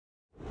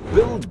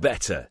Build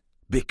better.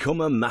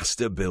 Become a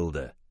master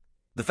builder.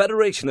 The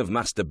Federation of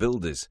Master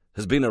Builders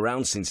has been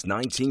around since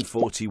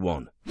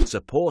 1941,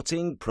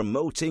 supporting,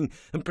 promoting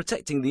and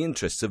protecting the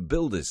interests of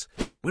builders.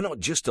 We're not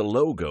just a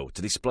logo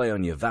to display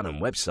on your van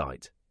and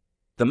website.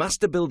 The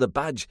Master Builder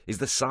badge is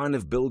the sign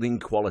of building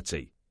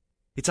quality.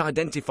 It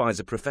identifies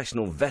a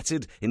professional,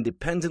 vetted,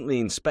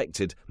 independently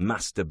inspected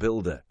master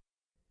builder.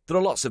 There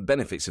are lots of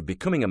benefits of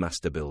becoming a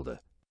master builder.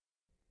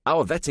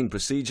 Our vetting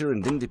procedure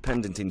and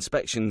independent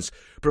inspections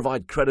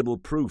provide credible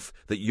proof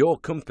that your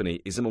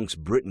company is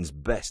amongst Britain's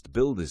best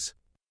builders.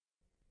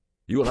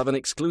 You will have an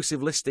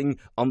exclusive listing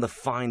on the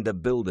Find a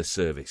Builder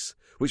service,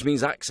 which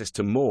means access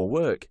to more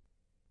work.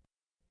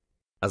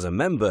 As a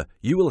member,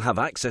 you will have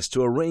access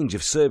to a range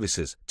of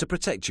services to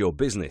protect your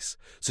business,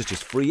 such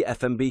as free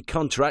FMB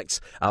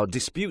contracts, our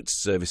disputes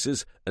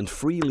services, and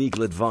free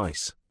legal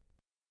advice.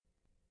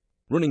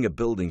 Running a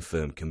building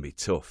firm can be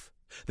tough.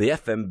 The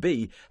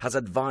FMB has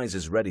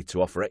advisors ready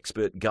to offer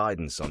expert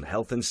guidance on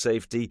health and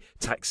safety,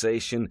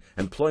 taxation,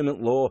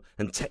 employment law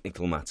and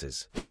technical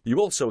matters. You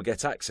also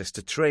get access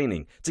to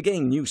training to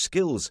gain new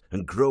skills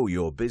and grow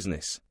your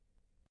business.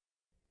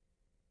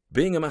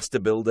 Being a master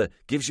builder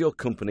gives your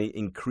company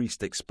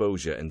increased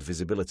exposure and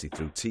visibility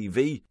through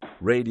TV,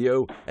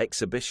 radio,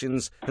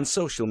 exhibitions and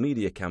social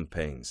media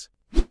campaigns.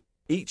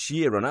 Each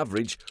year, on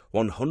average,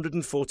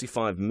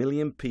 145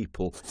 million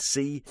people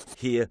see,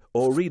 hear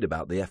or read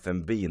about the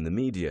FMB in the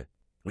media,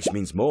 which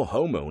means more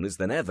homeowners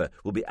than ever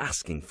will be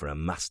asking for a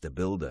master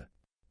builder.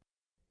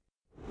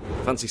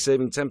 Fancy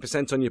saving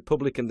 10% on your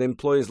public and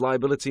employer's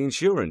liability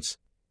insurance?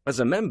 As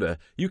a member,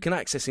 you can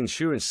access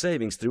insurance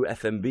savings through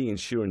FMB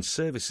Insurance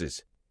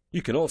Services.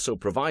 You can also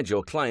provide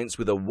your clients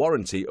with a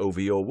warranty over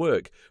your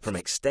work, from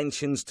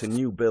extensions to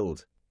new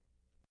build.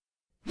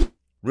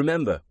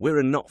 Remember, we're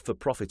a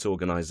not-for-profit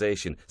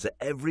organisation, so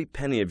every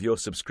penny of your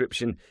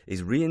subscription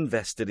is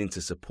reinvested into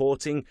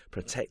supporting,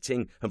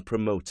 protecting and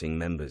promoting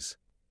members.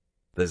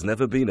 There's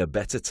never been a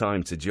better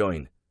time to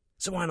join,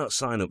 so why not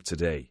sign up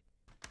today?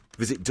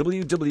 Visit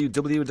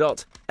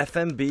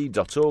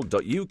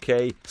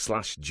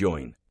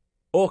www.fmb.org.uk/join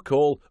or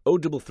call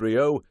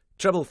 0330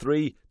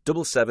 333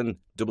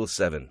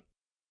 7777.